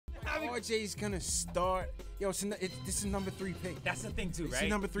RJ's gonna start. Yo, this is number 3 pick. That's the thing too, right? It's a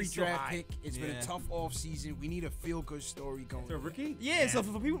number 3 He's so draft high. pick. It's been a tough off season. We need a feel good story going. So rookie? Yeah. So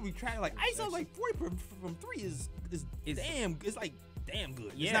for people we try like ISO like 40 from 3 is damn. It's like damn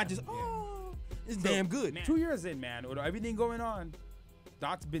good. Yeah. It's not just it's damn good. Man. 2 years in, man, with everything going on,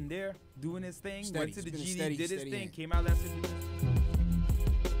 Dot's been there doing his thing. Steady. Went to the It's been GD, steady, did his steady thing, hand. came out last. All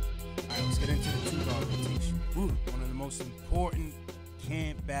right, let's get into the 2-guard rotation. One of the most important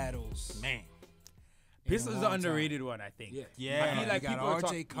camp battles. Man. This is an underrated one, I think. Yeah. I feel like you got people are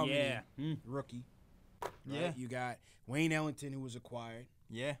RJ coming in. rookie. Right? Yeah. You got Wayne Ellington, who was acquired.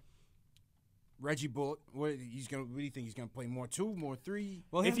 Yeah. Reggie Bullock. What do you think he's gonna play? More 2, more 3?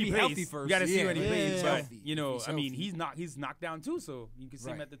 Well, If he he be healthy plays, first. you got to see Yeah, when he yeah, plays. he's But healthy. you know, He's I mean, healthy. he's knocked down too, so you can see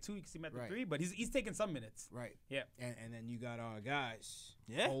him Right. at the 2, you can see him at the Right. 3, but he's taking some minutes. Right. Yeah. And then you got our guys.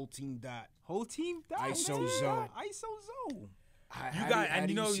 Yeah. Whole team Dot. Whole team. ISO zone. ISO zone. You got, and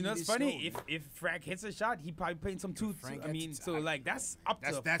you know, it's funny. If Frank hits a shot, he probably playing some 2. Frank I mean, gets- so like that's up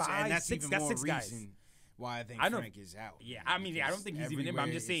to That's 5, and that's 6. even That's more 6 guys. reason why I think I know. Frank is out. Yeah, I mean, I don't think he's even in, but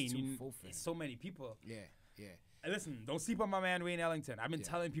I'm just saying, it's so many people. Yeah. And listen, don't sleep on my man Wayne Ellington. I've been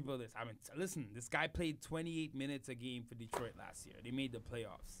telling people this. Listen, this guy played 28 minutes a game for Detroit last year. They made the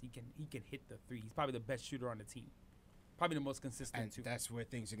playoffs. He can hit the 3. He's probably the best shooter on the team. Probably the most consistent And too. that's where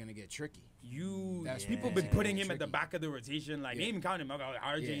things are gonna get tricky. People been putting him at the tricky. back of the rotation, like they even counting him.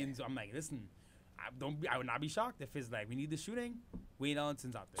 RJ, Yeah. and so I'm like, listen, I would not be shocked if it's like we need the shooting. Wayne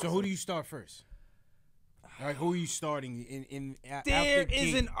Ellington's out there. So who do you start first? All right, who are you starting in? There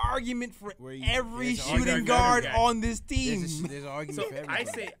is an argument for Where you- every there's an shooting argument for guard every guy. on this team. There's an argument for I everybody.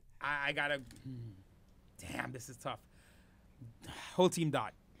 say I gotta. Damn, this is tough. Whole team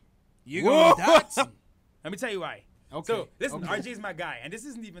Dot. You're going with Dotson. Let me tell you why. Okay. So listen, okay. RJ's my guy, and this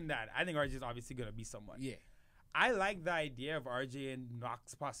isn't even that. I think RJ's obviously gonna be someone. Yeah. I like the idea of RJ and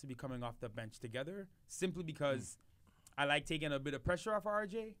Knox possibly coming off the bench together, simply because I like taking a bit of pressure off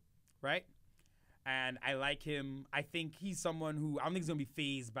RJ, right? And I like him. I think he's someone who I don't think he's gonna be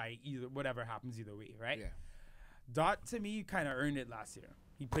phased by either whatever happens either way, right? Yeah. Dot to me kind of earned it last year.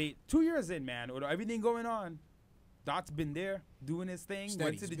 He played 2 years in, man, with everything going on. Dot's been there doing his thing. Steady.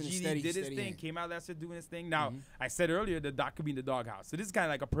 Went to the He's been a GD, steady- did his steady thing, hand. came out last year doing his thing. Now, I said earlier that Dot could be in the doghouse. So this is kind of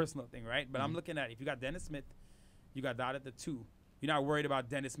like a personal thing, right? But I'm looking at if you got Dennis Smith, you got Dot at the 2. You're not worried about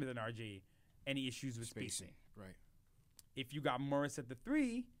Dennis Smith and RJ, any issues with spacing. Right. If you got Morris at the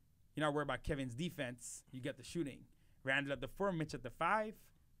 3, you're not worried about Kevin's defense. You get the shooting. Randall at the 4, Mitch at the 5.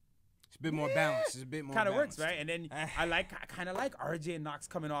 It's a bit more balanced. It's a bit more Kind of balanced. works, right? And then I kind of like RJ and Knox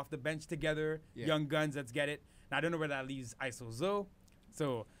coming off the bench together. Yeah. Young guns, let's get it. Now, I don't know where that leaves ISO Zoe.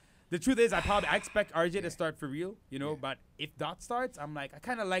 So the truth is, I expect RJ to start for real, you know. But if Dot starts, I'm like, I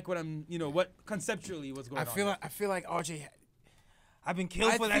kind of like what what conceptually what's going on. I feel like RJ. I've been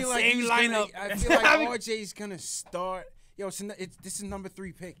killed for that feel like same he's lineup. I feel like RJ's gonna start. Yo, this is number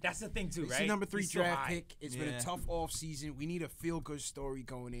 3 pick. That's the thing too, It's right? a number 3 He's so draft high. pick. It's been a tough off season. We need a feel good story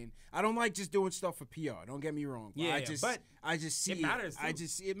going in. I don't like just doing stuff for PR. Don't get me wrong. But Yeah, I just see it matters, too.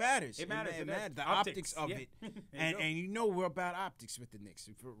 it matters. It matters. It matters. The Optics, optics of yeah. it, There you and go. you know we're about optics with the Knicks,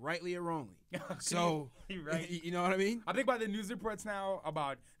 rightly or wrongly. So You're right. you know what I mean? I think about the news reports now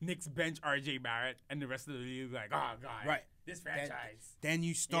about Knicks bench RJ Barrett and the rest of the league like, oh god, Right. this franchise. Then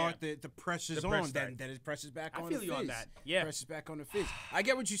you start the pressure's The pressure on. starts. Then it presses back I on feel the you fizz. on that. Yeah. Presses back on the fizz. I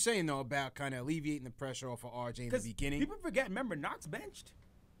get what you're saying though about kind of alleviating the pressure off of RJ in the beginning. People forget. Remember, Knox benched.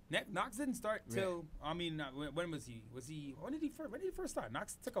 Knox didn't start till when was he? When did he first start?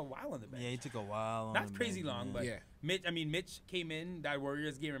 Knox took a while on the bench. Yeah, he took a while. on Not the crazy bench, long, man. but Yeah. Mitch came in that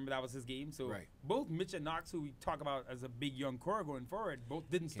Warriors game. Remember that was his game. So Right. both Mitch and Knox, who we talk about as a big young core going forward, both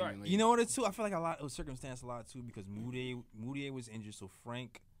didn't start. in late. You know what? It's too. I feel like it was circumstance a lot too because Moutier was injured, so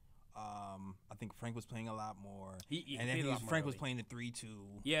Frank. I think Frank was playing a lot more, He and then played a lot more Frank was early. playing the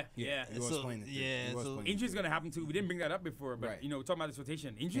 3-2. Yeah. He was So, playing the three. yeah, He was so playing the Injuries three. gonna happen too. We didn't bring that up before, but Right. you know, we're talking about this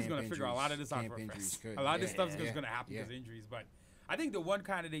rotation. Injuries Camp gonna figure a lot of this out Camp for injuries us. could, A lot of this yeah, stuff's yeah, gonna happen yeah. because of injuries. But I think the one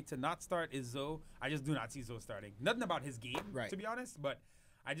candidate to not start is Zoe. I just do not see Zoe starting. Nothing about his game, Right. to be honest, but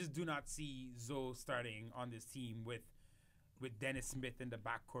I just do not see Zoe starting on this team with Dennis Smith in the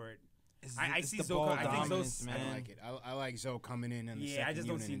backcourt. I see the Zoe. ball I think dominance, Zoe's I man. like it. I like Zoe coming in the Yeah, second I just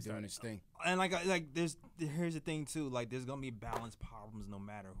don't unit see him and doing his starting. thing. And here's the thing too. Like there's gonna be balance problems no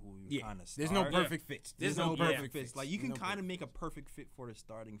matter who you Yeah, kind of start. there's no perfect fits. There's no no perfect perfect fits. Like you There's can no kind of perfect make a perfect fit for the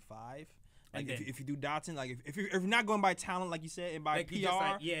starting 5. Like And then- if you do Dotson, like if you're not going by talent, like you said, and by Like, PR, you just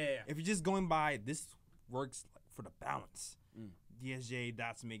like- yeah. if you're just going by this works for the balance. DSJ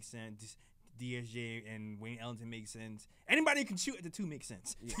Dotson makes sense. DSJ and Wayne Ellington makes sense. Anybody who can shoot at the 2 makes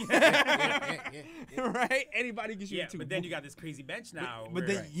sense. Yeah. Right? Anybody can shoot Yeah, at 2. but then you got this crazy bench now. But where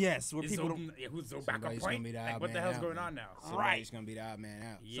then, yes, where is people Zoe- who's the backup Somebody's gonna point? be the Like, odd what the man hell's out, going man. on now? Somebody's gonna be the odd man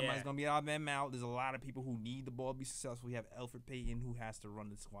out. Yeah. Somebody's gonna be odd man out. There's a lot of people who need the ball to be successful. You have Alfred Payton who has to run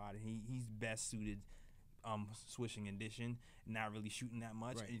the squad, and he's best suited, swishing and dishing, not really shooting that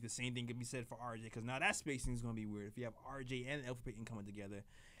much. Right. And the same thing could be said for RJ, because now that spacing is gonna be weird. If you have RJ and Alfred Payton coming together,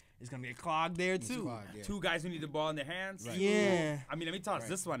 it's gonna be a clog there too. Yeah. 2 guys who need the ball in their hands. Right. Yeah. I mean, let me toss Right.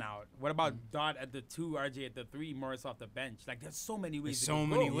 this one out. What about Dot at the 2, RJ at the 3, Morris off the bench? Like, there's so many ways. There's to so go.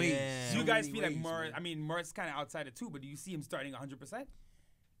 many ways. Yeah. Do you So guys many feel like ways, Morris? man. I mean, Morris kind of outside of 2, but do you see him starting 100%?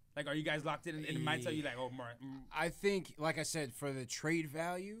 Like, are you guys locked in the mindset? You like, oh, Morris? I think, like I said, for the trade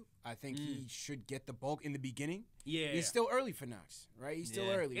value, I think he should get the bulk in the beginning. Yeah. It's still early for Knox, right? He's still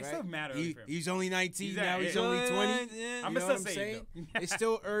Yeah. early, It's right? still mad early for him. He's only 19, He's now at- he's yeah. only 20. Yeah. I'm You know still what I'm saying, saying? though. It's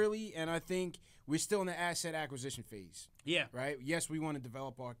still early, and I think we're still in the asset acquisition phase, Yeah. right? Yes, we want to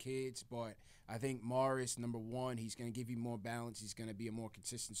develop our kids, but I think Morris, number one, he's going to give you more balance. He's going to be a more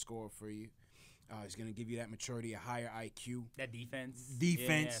consistent scorer for you. He's going to give you that maturity, a higher IQ. That defense.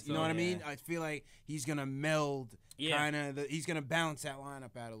 Defense, Yeah, you know so- what I mean? yeah. I feel like he's going to meld Yeah. kind of, he's going to balance that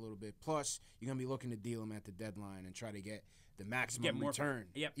lineup out a little bit. Plus, you're going to be looking to deal him at the deadline and try to get the maximum more return.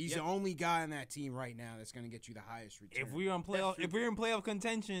 Yep, He's yep. the only guy on that team right now that's going to get you the highest return. If we're on playoff, true. if we're in playoff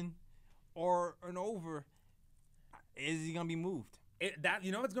contention, or an over, is he gonna be moved? That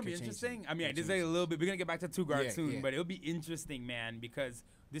you know what's gonna be Could change interesting. things. I mean, Could just change like a little bit. We're gonna get back to 2 guards Yeah, soon, yeah. but it'll be interesting, man, because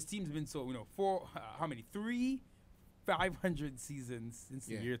this team's been so how many 500 seasons since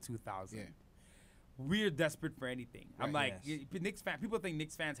Yeah. the year 2000. Yeah. We're desperate for anything. I'm Right. like, Yes. Knicks fan. People think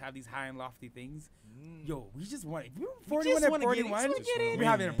Knicks fans have these high and lofty things. Mm. Yo, we just want it. We're just 41 and wanna get it. 41. Just wanna get it. We're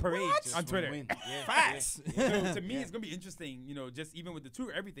having a Just parade What? Just on wanna Twitter. win. Yeah. Facts. So to me, it's gonna be interesting. Just even with the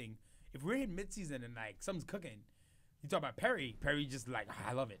tour, everything. If we're in midseason and like something's cooking, you talk about Perry. Perry just like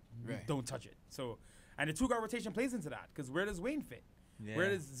I love it. Right. Don't touch it. So, and the 2-guard rotation plays into that because where does Wayne fit? Yeah. Where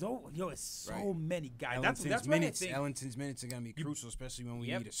does Zoe? Yo, it's so Right. many guys. Ellington's That's what I minutes. think. Ellington's minutes are going to be crucial, especially when we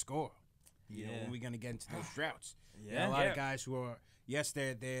Yep. need a score. You know, Yeah. when we're going to get into those droughts. Yeah. There are a lot Yeah. of guys who are, yes,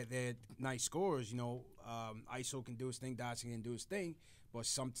 they're nice scorers. ISO can do his thing, Dotson can do his thing, but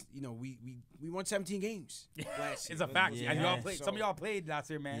we won 17 games last year. It's a fact. Yeah. And y'all Yeah. played. So- Some of y'all played last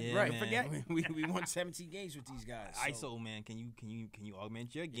year, man. Yeah, Right. man. Forget. we won 17 games with these guys. So, ISO man, can you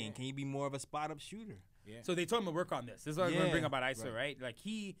augment your game? Yeah. Can you be more of a spot up shooter? yeah. So they told him to work on this. This is what I'm going to Yeah. bring up about ISO, Right. right? Like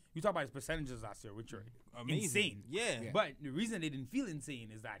you talk about his percentages last year, which are Amazing. insane. Yeah. Yeah. But the reason they didn't feel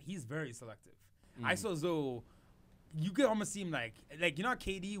insane is that he's very selective. Mm. ISO Zoe, you could almost see him like how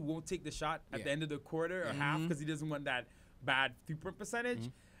KD won't take the shot at Yeah. the end of the quarter or half because he doesn't want that bad 3-point percentage.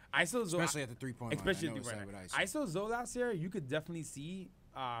 ISO Zoe, Especially at the three-point line. especially I at know 3 it's point that line. with ISO. ISO Zoe last year, you could definitely see.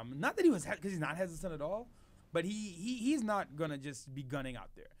 Not that he was because he's not hesitant at all, but he's not gonna just be gunning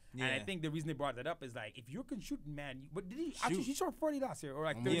out there. And I Yeah. think the reason they brought that up is like if you can shoot, man. But did he actually? Shoot. He shot 40 last year or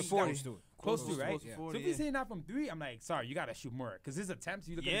like 30. Almost 40. close to it. Close to, right? Close to Yeah. 40, So if he's yeah. hitting that from 3, I'm like, sorry, you gotta shoot more because his attempts.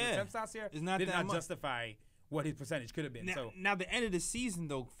 You look at his Yeah. attempts last year, It's not did that not much. justify what his percentage could have been. Now the end of the season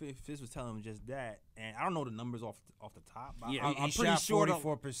though, Fizz was telling him just that, and I don't know the numbers off the top. But Yeah. I'm He pretty shot sure.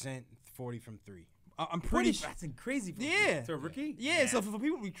 44%, 40 from 3. I'm 40, pretty. that's crazy. For Yeah. to a rookie. Yeah, so for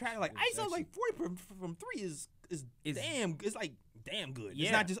people to be trying like It's ISO actually- like 40 from 3 is damn. It's like damn good. Yeah.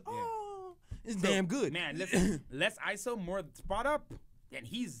 It's not just Yeah. it's So, damn good, man. Let's ISO more spot up, and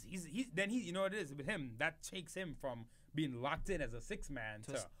he's you know what it is with him that takes him from being locked in as a 6-man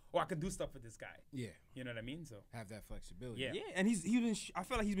to I can do stuff with this guy. Yeah. You know what I mean? So Have that flexibility. Yeah. Yeah, and he's been. I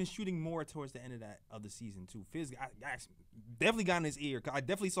feel like he's been shooting more towards the end of the season too. Fizz, I definitely got in his ear. 'Cause I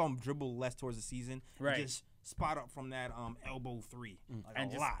definitely saw him dribble less towards the season. Right. And just spot up from that elbow 3, like And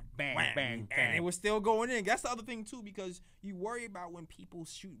a just lot. bang, Wham. bang, bang. and it was still going in. That's the other thing too, because you worry about when people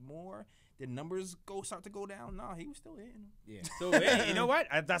shoot more, the numbers start to go down. No, he was still hitting them. Yeah. So hey, you know what?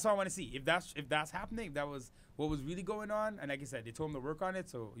 That's all I want to see. If that's happening, if that was what was really going on, and like I said, they told him to work on it,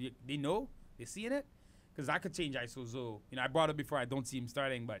 so they know they're seeing it. Because I could change ISO Zoe. I brought it before. I don't see him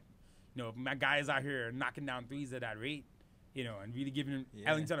starting, but if my guys out here knocking down threes at that rate, and really giving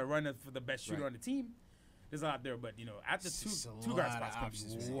Ellington a run for the best shooter Right. on the team. There's a lot there, but at the It's a two guard lot of spots, options.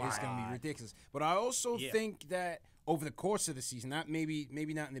 gonna It's be going to be wild. ridiculous. But I also Yeah. think that over the course of the season, not maybe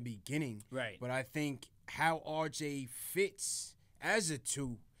not in the beginning, Right. but I think how RJ fits as a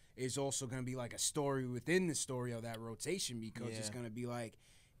 2 is also going to be like a story within the story of that rotation, because it's Yeah. going to be like,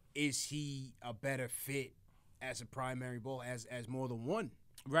 is he a better fit as a primary ball, as more than one?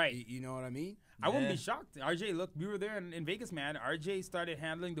 Right. You know what I mean? I wouldn't be Yeah. shocked. RJ, look, we were there in Vegas, man. RJ started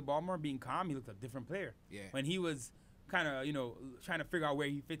handling the ball more, being calm. He looked a different player. Yeah. When he was kind of, trying to figure out where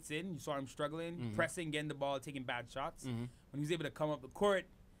he fits in. You saw him struggling, pressing, getting the ball, taking bad shots. When he was able to come up the court,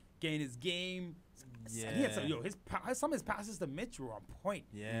 gain his game. Yeah. He had some of his passes to Mitch were on point.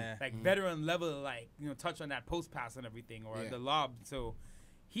 Yeah. Like veteran level, like, touch on that post pass and everything, or the lob. So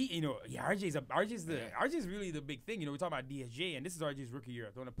he, RJ's really the big thing. We're talking about DSJ, and this is RJ's rookie year. I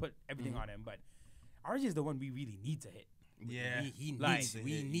don't want to put everything on him, but RJ's the one we really need to hit. Yeah, he like, needs.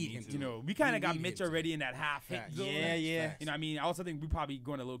 We need him. We kind of got Mitch already in that half hit zone. Yeah. I mean, I also think we're probably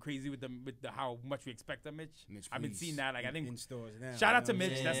going a little crazy with the how much we expect of Mitch. I've been seeing that. Like, I think in stores now. Shout out to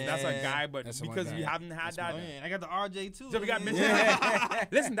Mitch. That's our guy. But That's because one we guy. haven't had that, I got the RJ too. so we got Mitch.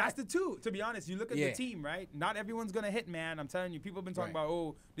 Listen, that's the two. To be honest, you look at the team, right? Not everyone's gonna hit, man. I'm telling you, people have been talking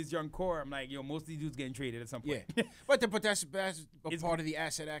about this young core. I'm like, most of these dudes getting traded at some point. Yeah, but that's a part of the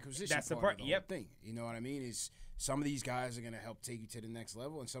asset acquisition. That's the part. part. Of the whole thing. You know what I mean? Is some of these guys are going to help take you to the next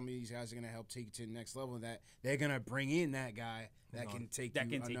level, and some of these guys are going to help take you to the next level, and that they're going to bring in that guy that can take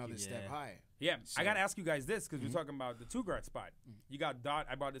you another step higher. Yeah, So- I got to ask you guys this because we're talking about the two-guard spot. You got Dot.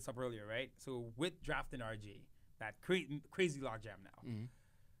 I brought this up earlier, right? So with drafting RJ, that crazy logjam now.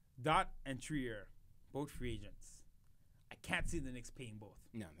 Dot and Trier, both free agents. I can't see the Knicks paying both.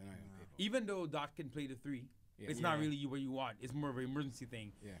 No, they're not going to pay both. Even though Dot can play the three. It's not really what you want. It's more of an emergency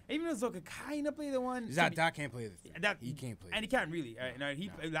thing. Yeah. Even though Zoe could kind of play the one. Dot can't play the thing. He can't play. And he can't really.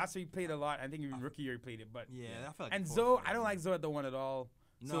 Last year he played a lot. I think even rookie year he played it. But I feel like and Zoe, I don't like Zoe at the one at all.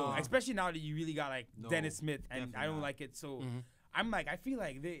 No. So especially now that you really got like No, Dennis Smith, and I don't not. like it. So I'm like, I feel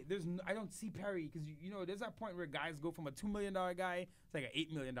like I don't see Perry because there's that point where guys go from a $2 million guy to like an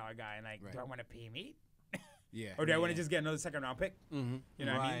 $8 million guy, and like, do I want to pay him $8? Yeah. Or do I want to just get another second round pick? You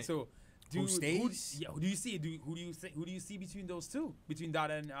know what I mean? So. Who stays? Who do you see? Who do you see between those two? Between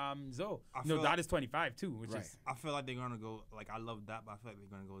Dot and Zoe? Dot is 25 too, which is. I feel like they're gonna go. Like, I love Dot, but I feel like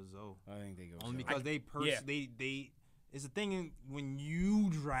they're gonna go Zoe. I think they go Only Zoe. because they it's a thing when you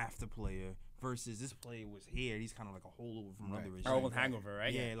draft a player versus this player was here. He's kind of like a holdover from another regime. Our old hangover,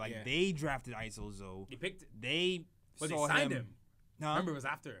 right? Yeah, they drafted ISO Zoe. They picked. They But saw they signed him. Huh? Remember, it was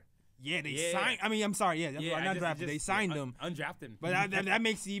after. Yeah, they signed. I mean, I'm sorry. Yeah, not drafted. They signed him. Undrafted. But that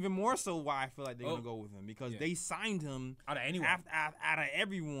makes it even more so why I feel like they're gonna go with him because they signed him out of anyone, out of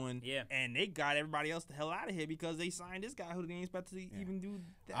everyone. Yeah, and they got everybody else the hell out of here because they signed this guy who didn't expect to even do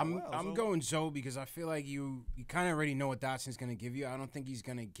that. I'm going Zoe because I feel like you kind of already know what Dotson's gonna give you. I don't think he's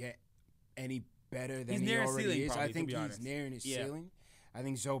gonna get any better than he already is. I think he's nearing his ceiling. I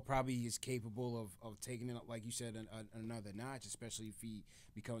think Zoe probably is capable of taking it, like you said, another notch, especially if he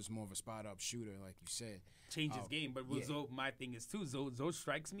becomes more of a spot-up shooter, like you said. Change his game. But with Zoe, my thing is, too, Zoe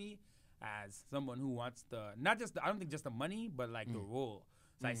strikes me as someone who wants I don't think just the money, but, like, the role.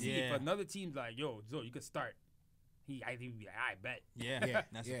 So I see if another team's like, yo, Zoe, you could start. I think he'd be like, I bet. Yeah,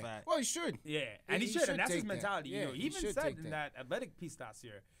 that's a fact. Well, he should. Yeah, and he should, and that's his take mentality. that. He even said in that athletic piece last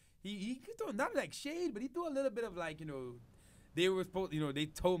year, he could throw, not like shade, but he threw a little bit of, like, they were supposed, they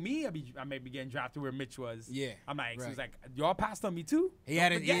told me I may be getting drafted where Mitch was. Yeah. I'm like, so he's like, y'all passed on me too? He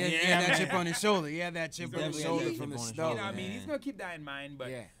had that chip on his shoulder. He had that chip on his shoulder from the snow. You know what I mean? He's going to keep that in mind, but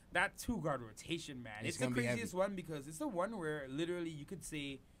that two-guard rotation, man, it's the craziest one because it's the one where literally you could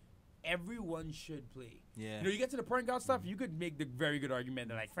say everyone should play. Yeah. You get to the point guard stuff, you could make the very good argument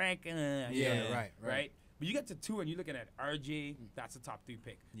that like Frank, right? But you get to two and you're looking at RJ, that's a top 3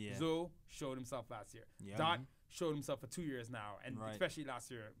 pick. Yeah. Zoe showed himself last year. Yeah. Dot showed himself for 2 years now, and especially last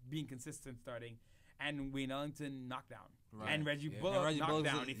year, being consistent starting. And Wayne Ellington knockdown. Right. And Reggie Bullock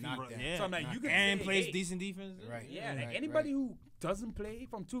knockdown. So I'm like, you can say, plays decent defense. Right. Yeah, like anybody who doesn't play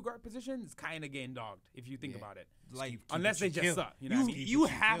from two-guard position is kind of getting dogged if you think about it. Like, unless they just suck. You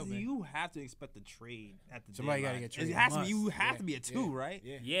have to expect the trade at the somebody got to get traded. It has to be. You have to be a 2, right?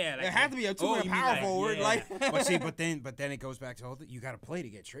 Yeah. Like, it has to be a 2 and power forward. But see, but then it goes back to you got to play to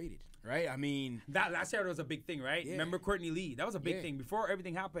get traded, right? I mean, that last year was a big thing, right? Remember Courtney Lee? That was a big thing before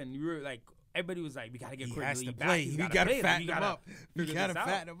everything happened. You were like. Everybody was like, we got to get Courtney Lee back. We got to fatten him up. We got to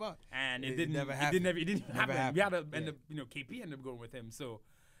fatten him up. And it didn't happen. It didn't happen. We had to end up, KP ended up going with him. So,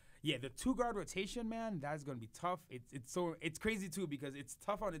 yeah, the two-guard rotation, man, that's going to be tough. It's crazy, too, because it's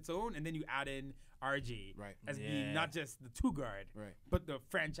tough on its own, and then you add in RJ as being not just the two-guard, but the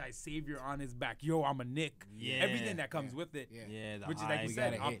franchise savior on his back. Yo, I'm a Knick. Everything that comes with it. Which is, like you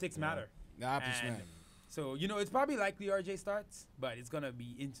said, optics matter. The optics matter. So, it's probably likely RJ starts, but it's going to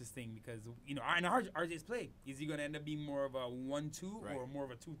be interesting because, I know RJ's play. Is he going to end up being more of a 1-2 or more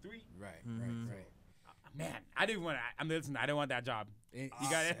of a 2-3? Right. Man, I didn't want to. Listen, I don't want that job. You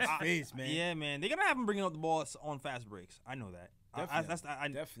got it? Space, man. Yeah, man. They're going to have him bringing up the ball on fast breaks. I know that.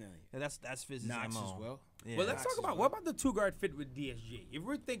 Definitely. That's Fizz's Knox MO. as well. Yeah. Well, let's talk about what about the two-guard fit with DSG?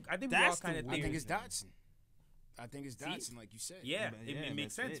 I think we all kind of think it's Dotson. I think it's Dotson, like you said. Yeah, it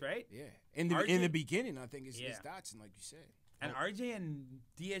makes sense, right? Yeah. In the beginning, I think it's Dotson, like you said. And RJ and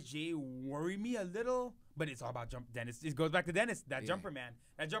DSJ worry me a little, but it's all about Dennis. It goes back to Dennis. That jumper, man.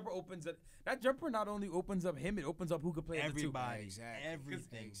 That jumper opens up. That jumper not only opens up him, it opens up who could play everybody. Exactly.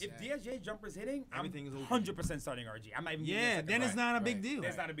 Everything. If DSJ jumper's hitting, everything is 100% starting RJ. I'm not even. Then it's not a big deal.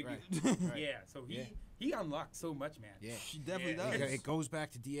 That's not a big deal. Yeah. So he unlocked so much, man. Yeah, he definitely does. It goes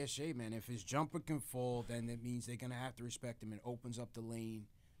back to DSJ, man. If his jumper can fall, then it means they're gonna have to respect him. It opens up the lane.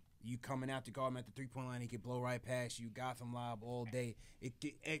 You coming out to guard him at the 3-point line, he can blow right past you. Gotham lob all day.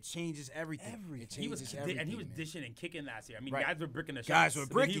 It changes everything. It changes everything. And he was dishing and kicking last year. I mean, guys were bricking the shots. Guys were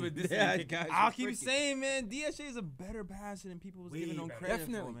bricking. He was dishing and kicking. I'll keep saying, man, DSJ is a better passer than people was giving him credit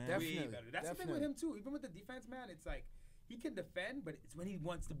for, man. Definitely. That's the thing with him too. Even with the defense, man, it's like he can defend, but it's when he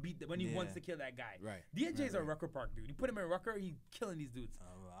wants to wants to kill that guy. Right. DSJ's a Rucker Park dude. You put him in Rucker, he's killing these dudes.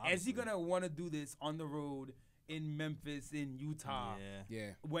 Is he gonna want to do this on the road? In Memphis, in Utah,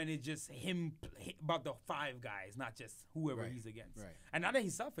 when it's just him about the 5 guys, not just whoever he's against. Right. And not that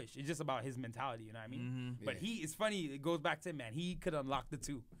he's selfish, it's just about his mentality, you know what I mean? But it's funny, it goes back to him, man. He could unlock the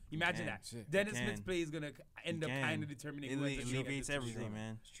 2. Imagine that. Dennis Smith's play is going to end up kind of determining who alleviates everything,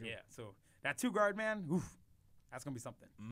 man. It's true. Yeah, so that 2 guard, man, that's going to be something.